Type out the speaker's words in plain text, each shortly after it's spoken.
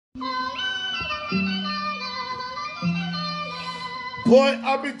Boy,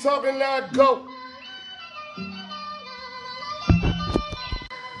 I be talking now, go.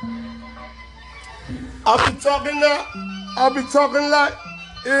 I be talking now, I be talking like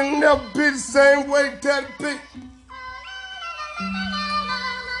it'll never be the same way that it be.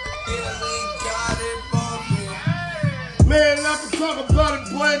 Man, I can talk about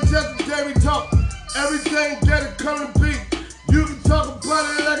it, boy, just the day we talk. Everything that it come to be. You can talk about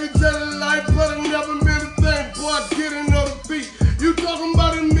it like it's just a life, but it never meant a thing. Boy, I get it on the beat. You talking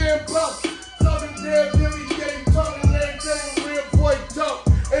about it, man, bro. Talking damn every day, talking everything real boy talk.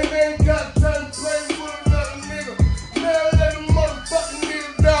 And they ain't got time to play with another nigga. Man, let the motherfucking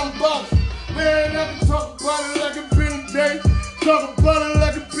nigga down boss. Man, I can talk about it like it been a day. Talk about it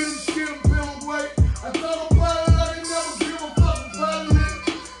like it been a shit, been a way. I talk about it like it never give a fuck about a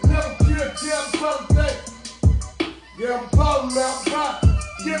nigga. Never care about a thing. Yeah, I'm ballin' out, pop.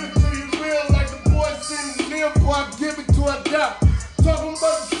 Give it to you real like the boy seen the live, boy, I give it to a die. Talking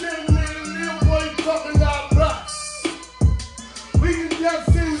about the shit, nigga, live, boy, you talking out, rock. We can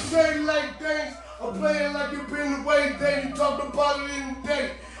just sing the same like things, or play it like it been the way that you talked about it in the day.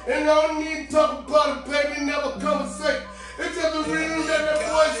 And I don't need to talk about it, baby, never come and say. It's just a reason that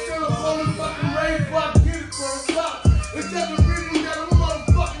boy still up on the fucking range, boy, I get it from the top. It's just a reason that a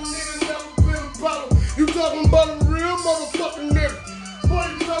motherfucking nigga never been a problem. You talking about a real motherfucking nigga. Boy,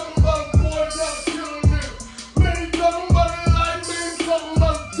 you talking about a boy that'll kill a nigga. Man, you talking about a life, man, you talking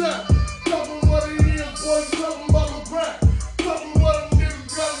about a time. Talking what it is, boy, you talking about a grind. Talking what a nigga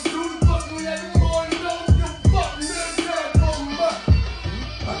gotta do to fucking let him boy know you fucking nigga gotta go back.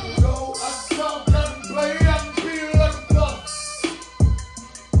 I can go, I can talk, I can play, I can feel like a dog.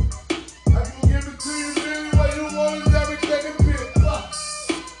 I can give it to you any way you want it, everything can be a fuck.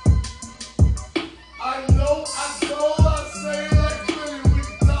 I know, I go, I say it like really we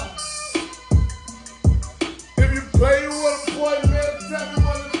can talk. If you play with a boy, man, tell me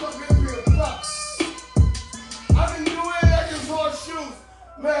what the fuck it be a fuck. I can do it like it's horseshoes.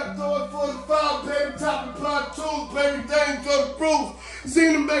 Man, throw it for the foul, baby, top and plot tools, baby, things go to proof.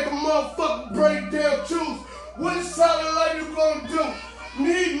 Seen them make a motherfucker break down choose. Which side of life you gonna do?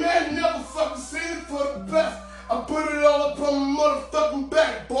 Me, man, never fucking seen it for the best. I put it all up on my motherfucking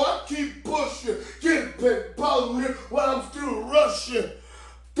back, boy, I keep pushing. Get it, baby, ballin' it while I'm still rushing.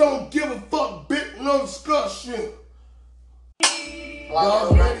 Don't give a fuck, bit, no discussion.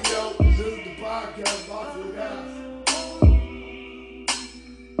 Y'all radio, this is the podcast about you guys.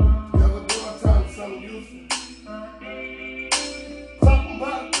 Never do I time something useful. Talking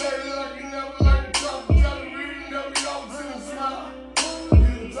about it, baby, like you never like to talk. Tell the reading that we always in a smile. You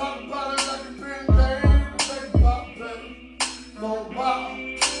can talk about it like it been day. For a while,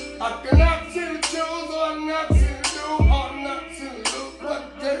 I cannot see the choose, or I'm not see the do, or I'm not see the lose. What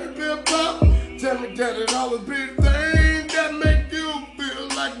can it be about? Tell me that it always be the thing that make you feel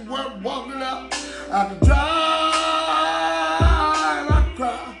like we're walking out. I can cry and I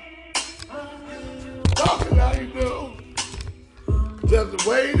cry. Talking how you do. Just the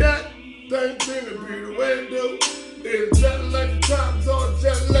way that things seem to be the way to do. It's just like the times on,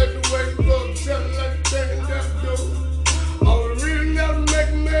 just like the way to go, just like the thing that we do. All the reason that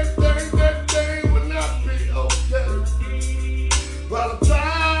make me think that thing would not be okay. By the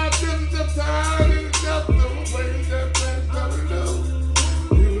time this is the time, it's just the way that things gotta do.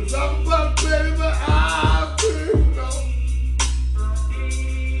 You can talk about it, baby, but I feel no.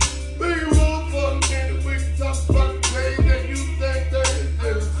 We can move for a minute, we can talk about the way that you think that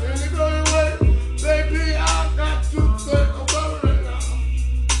it's in the going way. Baby, I got to think about it right now.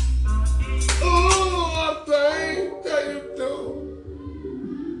 Ooh, I think that you do.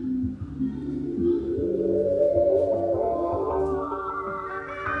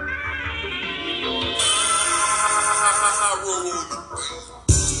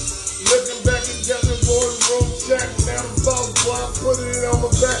 Looking back at just a boardroom check, now the boss boy, I put it on my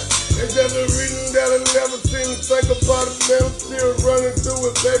back. It's just a reason that I never seen to think about it, man, I'm still running through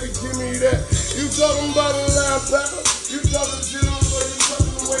it, baby, give me that. You talking about a line battle, you talking shit on the way, you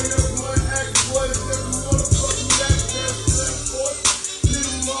talking the way that my act, boy, it's just a motherfucking act, that's that boy.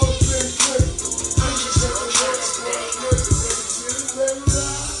 Leave them all been quick. I'm just gonna work for a nigga, baby, get it, let me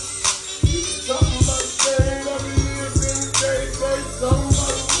ride. You talking about the thing that we live in the day, baby, talking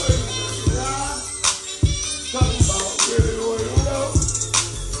about the way we ride. Talking about really what you know.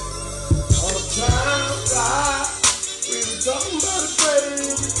 All the time, ride. We be talking about it, baby,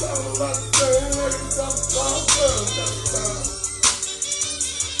 we be talking about the thing that we talking about, girl, that's time.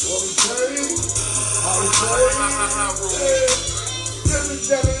 What we play, how we play, yeah. Tell me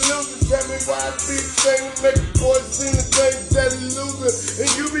that he losing, tell me why I be the thing to make the boys sing the thing that he losing.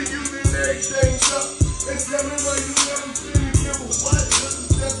 And you be using everything up, and tell me why you never seen me give a what.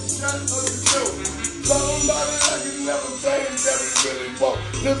 really want.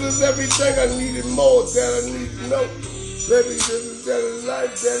 This is everything I needed more that I need to know. Baby, this is that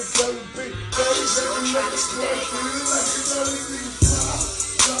life that it's gonna be. Baby, baby, make it feel like it's gonna be.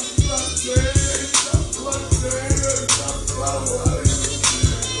 Talk about day, talk about day, talk about what you do.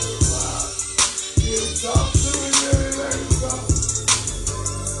 You talk to me, baby, let it talk.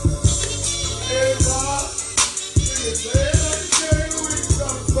 Hey, Bob, we can say it like a day, we can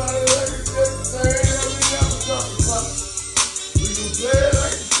talk about it like a day, say it like we never talk about it. We can play it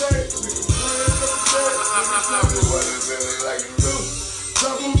like a day, we can play it like a day, we can talk about what it really like you do.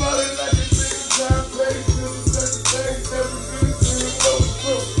 Talking about it like a thing, time, place, do certain things that we really know it's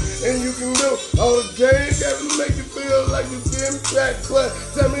true. And you can do all the things that will make you feel like you're getting back. But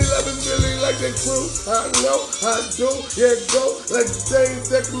tell me love is really like that true. I know, I do, yeah, go like the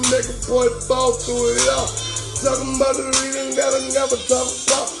things that can make a boy fall through it all. Talking about the reason that I never talk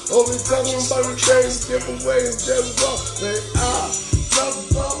about. Only talking about the things different ways that we walk. They are talk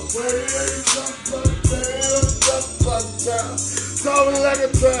about ways, talk about things, talk about time. Talking like a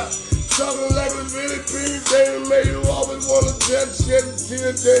trap. Talking like it's really pretty thing to make you always want to just shed a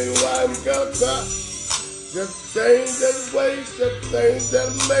tear, tell you why I'm gonna cry. Just things that waste, just things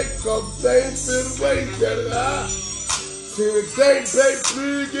that make, cause things feel the way that I see the thing,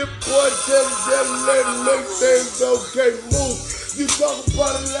 baby, get boy, tell me that let it make things okay, move. You talking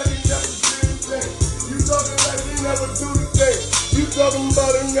about it like you never see the thing. You talking like you never do the thing. You talking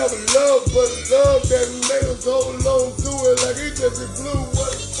about it never love, but love that made us hold on to it like it just a glue,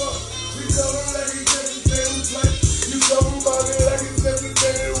 what the fuck? You talking like it's everything we play. You talking about it like it's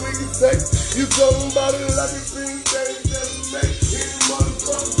everything that we can say. You talking about it like it's everything that we make. Any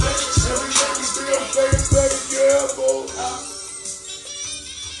motherfucker day, everything we feel, baby, yeah, boy.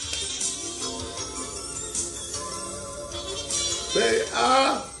 They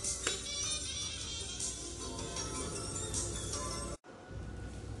are.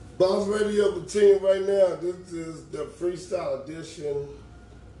 Boss Radio continue right now. This is the freestyle edition.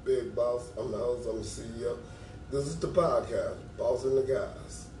 Big Boss, I'm the host, I'm the CEO. This is the podcast, Boss and the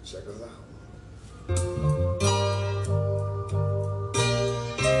Guys. Check us out.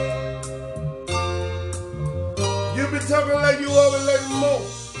 You been talking like you always like more.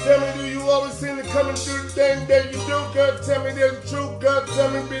 Tell me, do you always seem to come and do the thing that you do, girl? Tell me there's the truth, girl. Tell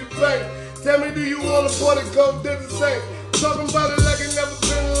me be the thing. Tell me, do you want a party go do the same? Talking about it like it never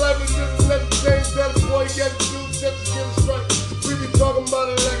been in life. It's just another thing that a boy got to do just to get it straight. We be talking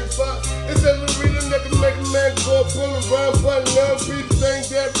about it like it's fine. It's just a reason that can make a man go pulling around, but now be the thing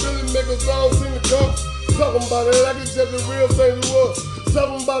that really make us all seem to come. Talking about it like it's just a real thing to us.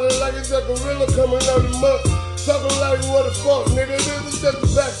 Talking about it like it's just a gorilla coming out the mud. Talking like what the fuck, nigga, this is just the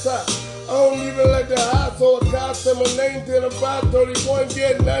backside. I don't even like the high, so a guy said my name till I'm 531,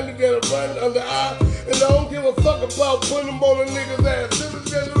 get 90, get a run under eye. And I don't give a fuck about putting them on a nigga's ass. This is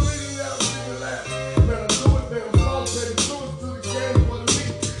just the reason that I'm singing last. Man, I do it, man, I'm all ready to do it to the game for the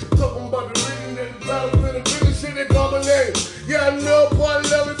league. Talking about the reason that the battle for the biggest shit, they call my name. Yeah, I know, boy, I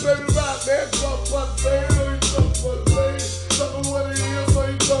love it, baby, rock, man. Talk about the thing, or you talk about the thing. Talking what it is, or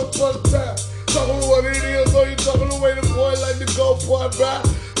you talk about the time. Talking what it is, or you talking the way the boy like to go, boy, ride.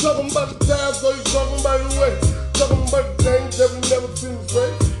 Talking about the time, so you talking about the way. Talking about the things that we never seen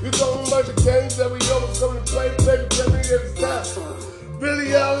before. You talking about the games that we always come to play, baby, tell me every time.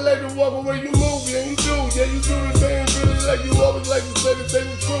 Really, I like to walk away, you move, yeah, you do. Yeah, you do the thing really like you always like to say the thing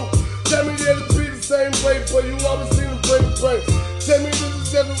is true. Tell me that it be the same way, but you always seem to break the break. Tell me this is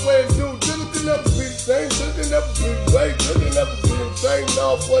just the way it do. This can never be the same, this can never be the way. This can never be the same,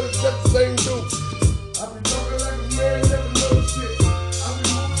 no, but it's just the same do. I be talking like a man, never know shit. I be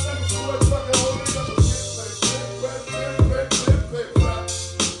moving like a boy, fucking holding up a shit.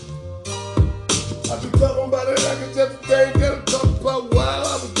 I be talking about it like it's just a thing that I talk about wild.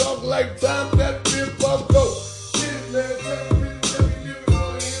 I be talking like time that be a bump go. Shit, man, tell me living for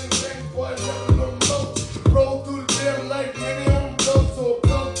the anything, boy, never know the most. Roll through the damn life, nigga, I'm close, so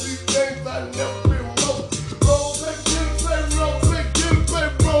close these things I never been most. Roll back, get it, baby, roll back, get it,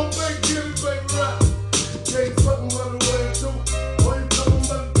 baby, roll back, get it, baby, right. Can't fucking run away and do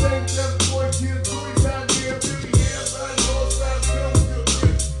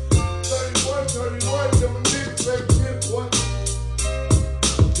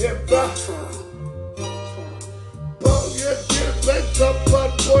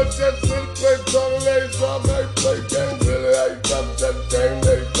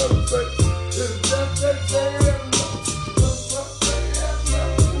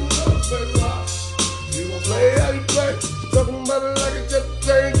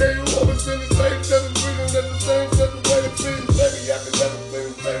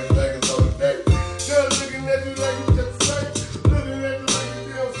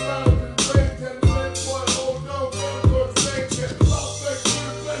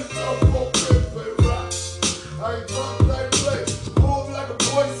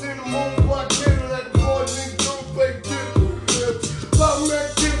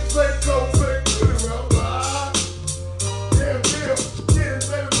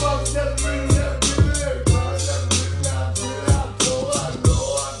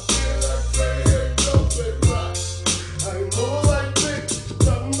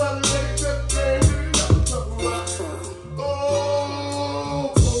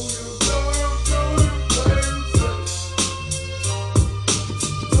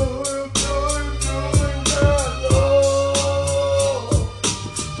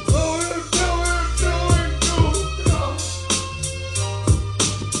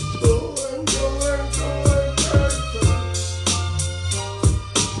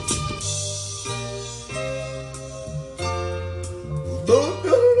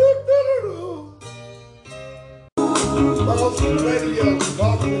radio,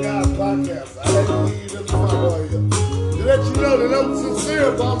 Boss and the Guys podcast. I had to leave this right here to let you know that I'm sincere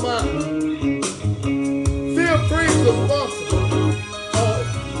about mine. Feel free to sponsor.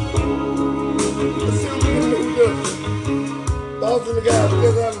 Let's see what we can do. Boss and the Guys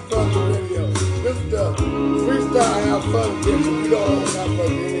still having fun with the radio. This is the freestyle have fun edition. We don't have fun with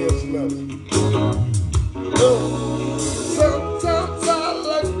any of us. Sometimes I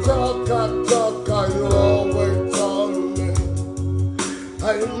like to talk, you always talk to me.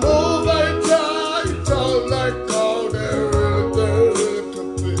 How you move like that, you talk like all that really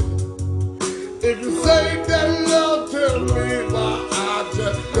could be. If you say that love, tell me why I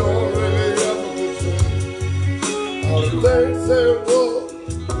just don't really ever say. All the things say, whoa,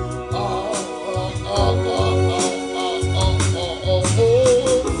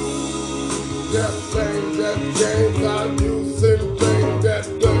 just things that change, I do some things that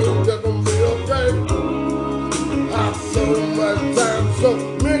don't just gonna be okay. I've so much time, so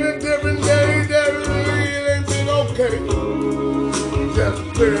many different days that really ain't been okay. Just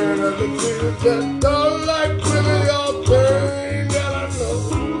feeling of the feelings that don't like really all things that I know.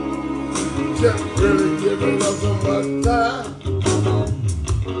 Just really giving up so much time.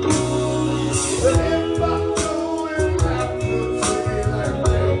 But if I do it, I could see like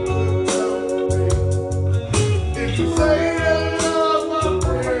that. If you say you love my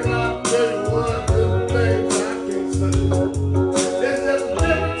friend, I'll tell you one of the things I can say. It's just a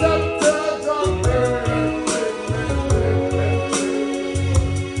different type of touch on earth.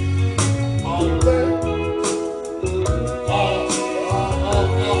 All day.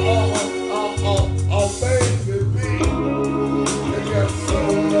 Baby, they got so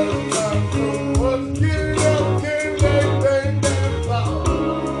much time, so much getting up, can't make that power.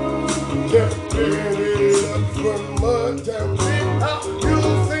 Just picking it up from mud and big out. You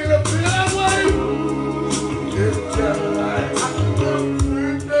see the feel that way? It's just like I can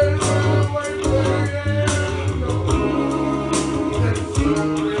just that way, baby. No, that's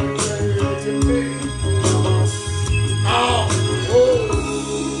something you need.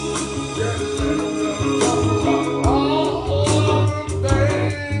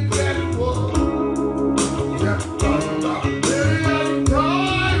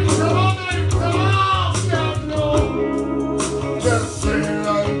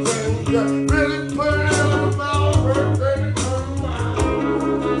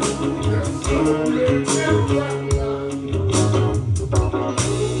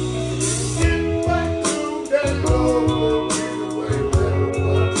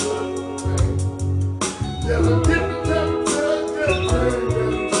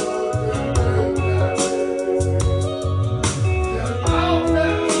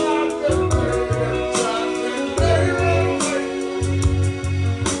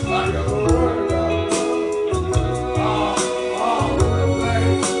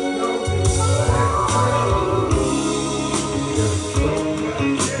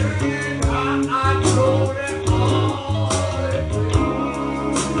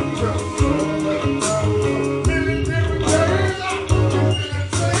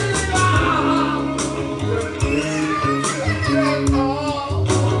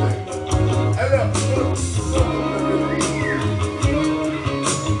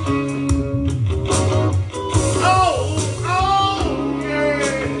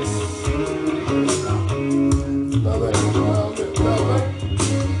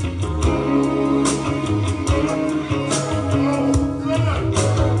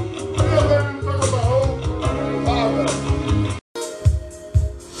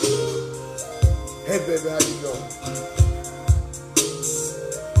 Hey baby, how you doing?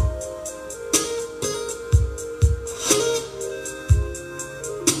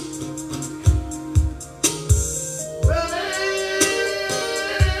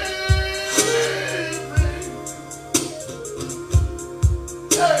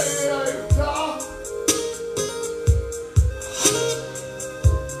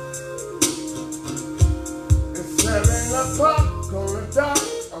 It's 7 o'clock, gonna die.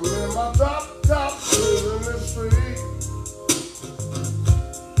 I'm in my top, living the street.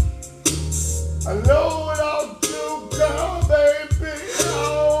 I know without you, girl, baby, I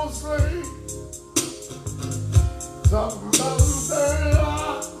won't sleep. Talking about the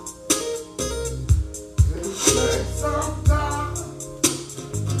life, it takes some time.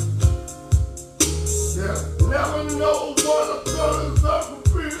 Yeah, never know what I'm gonna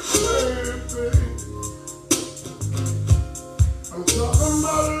be, baby. I'm talking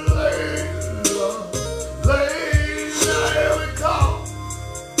about a lady.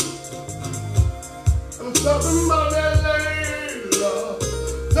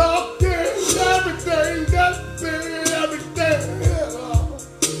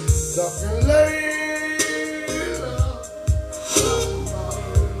 Talking later.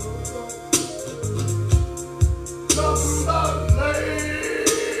 Talking about later.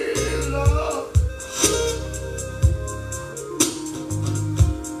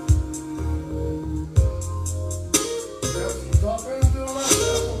 Just talking to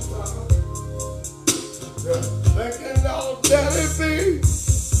myself. Just thinking all that it be.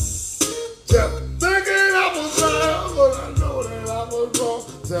 Just thinking I was right, but I know that I was wrong.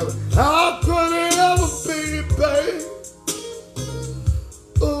 Tell me, how could it ever be, babe?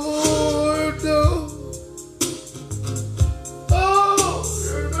 Oh, you know. Oh,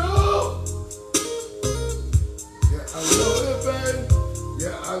 you know. Yeah, I know it, babe.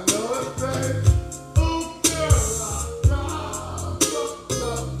 Yeah, I know it, babe. Oh, girl,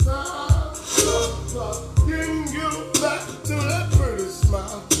 getting you back to that pretty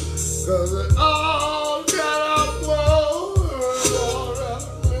smile. 'Cause it all got out all around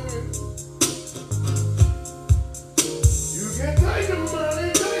me. You can take the money,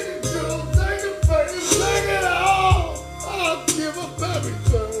 take the jewels, take the fame, take it all. I'll give up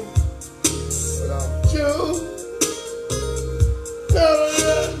everything. Without you, never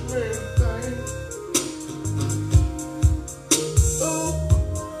let me think. Oh,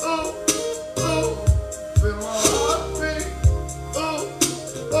 oh, oh, feel my heart beat. Oh,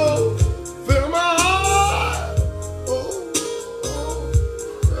 oh. Feel my heart, oh, oh,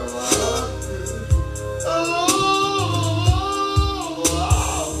 feel my heart beat. Oh,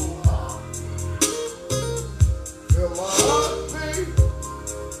 feel my heart beat.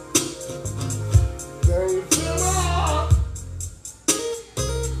 Can you feel my heart?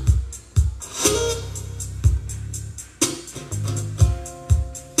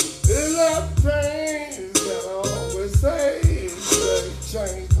 It's that things that I always say,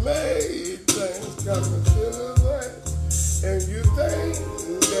 change made things coming to the way, and you think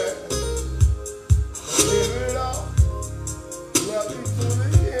that give it all, love you to the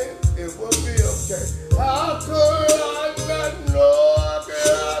end, it will be okay. How could I not know? How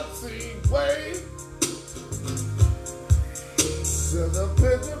could I see way? Till the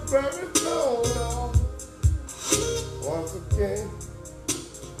picture perfect going on once again.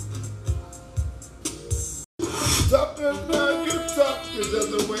 Talking about you talk, is that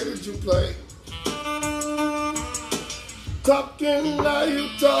the way that you play? Talking now you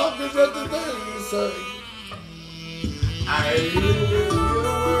talk, is that the thing you say? I ain't even hear a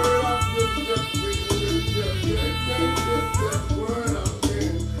word off just word out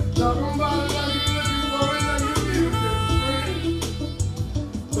there. Talking about it like you looking for it, like you need a different friend.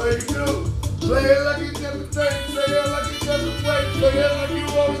 But you do, play it like you just a thing, play it like you just a way, play it like you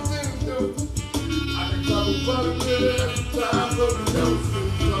always seem to do. Talk about it really every time, but we never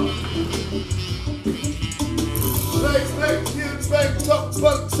kids, talk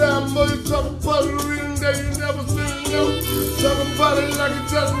about the time, but you talk about it reading that you never seen you. Talk about it like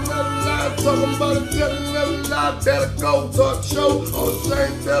it's just another lie. Talk about it just another lie. That'll go talk show on the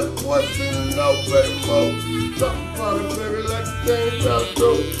same tell the voice in no baby more. Talk about it, baby, like the thing fell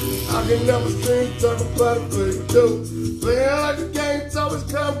through. I can never sing, talk about it, but you do. Playing like the game's always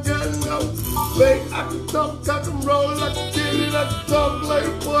come, getting up. Babe, I can talk, I can roll like a kitty, I can talk like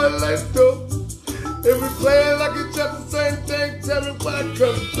a boy, let's go. If we play it like it's just the same thing, tell me what it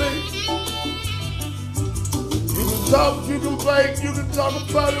could be. You can talk, you can play, you can talk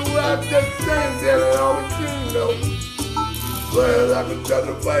about it without just saying that it always you know. Play it like it's just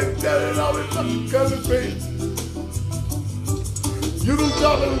the way that it always fucking could be. You can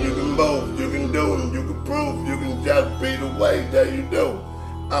talk and you can move, you can do and you can prove, you can just be the way that you do.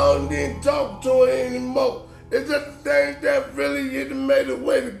 I don't need to talk to it anymore. It's just the thing that really it made a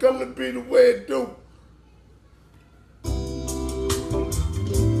way to come to be the way it do.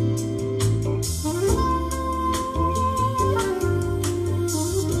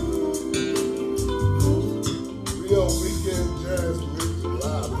 We on Weekend Jazz Music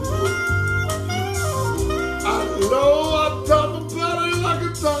Live. I know I talk about it like a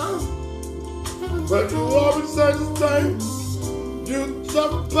time, but you always say the same. You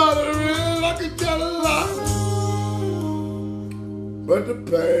talk about it real like a jelly lie. But the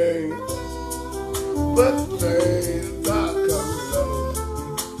pain is not coming on.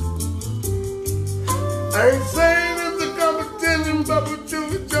 I ain't saying it's a competition, but with you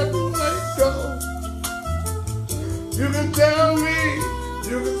it's just the way it goes. You can tell me,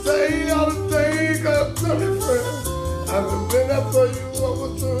 you can say all the things I've done it, friend. I've been there for you over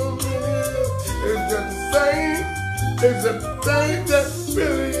so many years. It's just the same. It's a thing that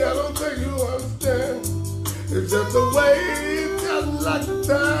really I don't think you understand. It's just the way, it's just like the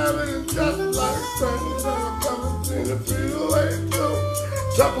time, and it's just like things that I'm coming to feel the way it goes.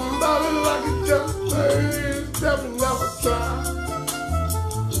 Talking about can just play, never try.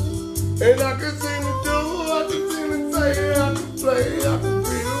 And I can sing and do, I can sing and say, I can play, I can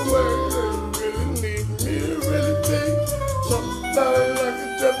be the way that really need me to really be. Somebody like a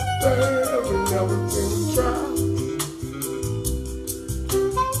just play, never try.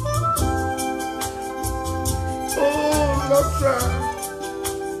 Oh, no try.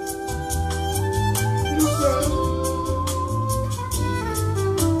 You say.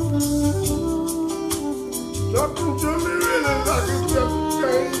 Talking to me really like it's just a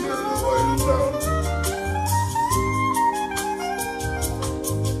change in the way you know.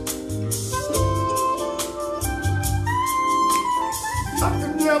 I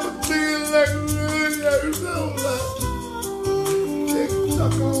can never feel like you really know that. They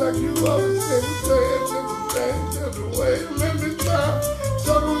talking like you always say it's just a change in the way you make me smile.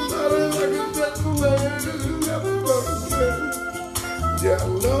 Talking about it like it's just a change and it's never gonna change. Yeah, I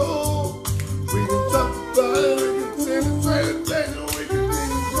know. We can talk about it, we can sing the same thing, and we can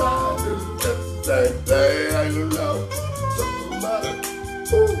even try. It's just the same thing, and you know. Talk about it,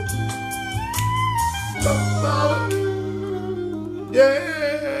 ooh. Talk about it, yeah.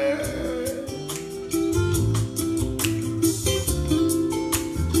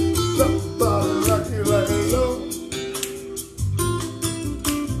 Talk about it like you know.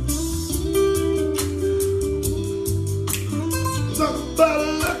 Talk about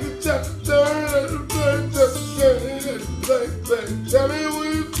it like it's just a tell me when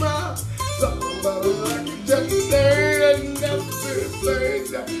you smile. Talk about it like you just a thing that's never been a thing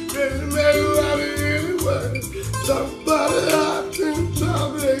that really made you happy anyway. Talk about it, I can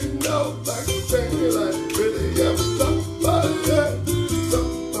talk it, you know, like a thing like really ever talk about it, yeah. Talk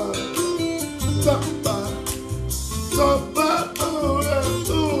about it, talk about it, talk about it, oh yeah,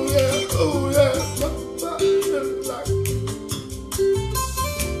 oh yeah, oh yeah. Talk about it, really like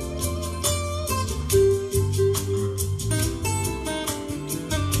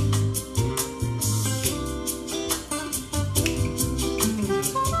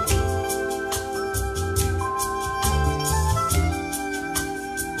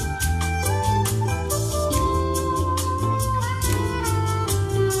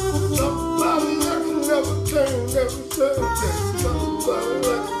never change, somebody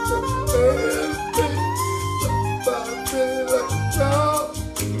like everything, somebody feeling like a child,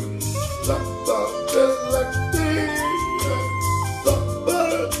 somebody feeling like a teen, somebody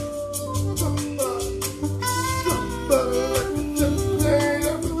like a just thing,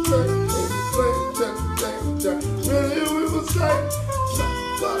 everything, just really we will say,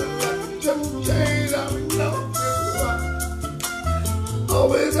 somebody like a just thing, I know why.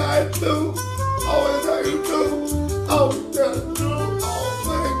 Always I do. Always how you do, always gotta do,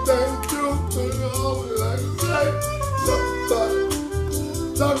 always things do, always like you say,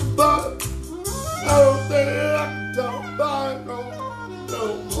 talk about it, I don't think that I can talk about it no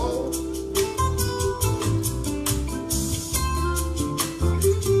more.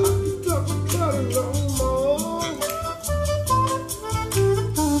 I can talk about it no more.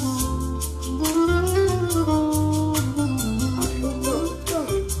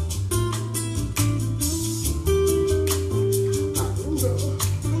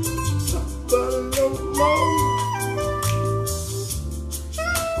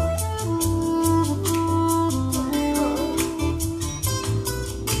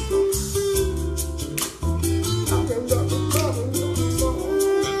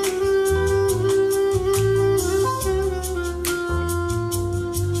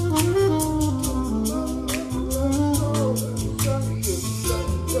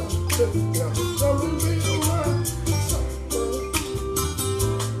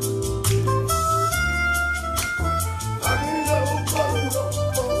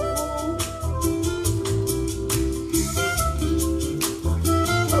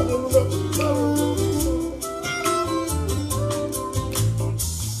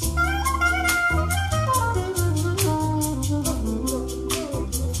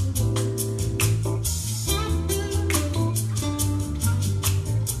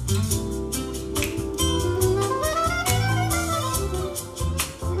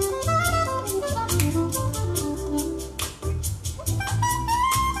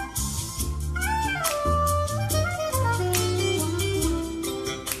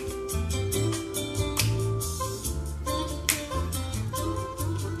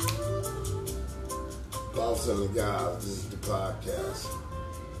 Awesome guys, this is the podcast.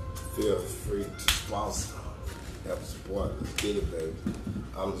 Feel free to sponsor, help support. Let's get it, baby.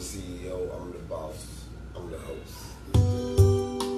 I'm the CEO, I'm the boss.